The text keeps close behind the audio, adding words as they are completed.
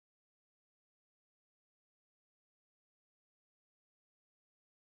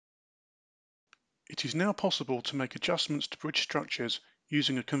It is now possible to make adjustments to bridge structures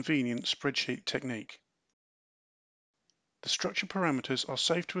using a convenient spreadsheet technique. The structure parameters are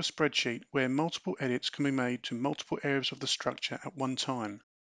saved to a spreadsheet where multiple edits can be made to multiple areas of the structure at one time.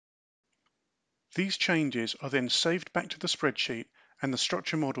 These changes are then saved back to the spreadsheet and the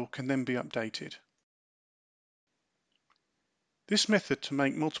structure model can then be updated. This method to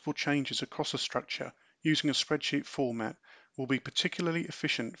make multiple changes across a structure using a spreadsheet format will be particularly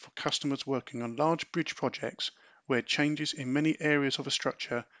efficient for customers working on large bridge projects where changes in many areas of a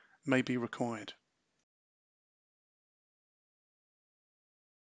structure may be required.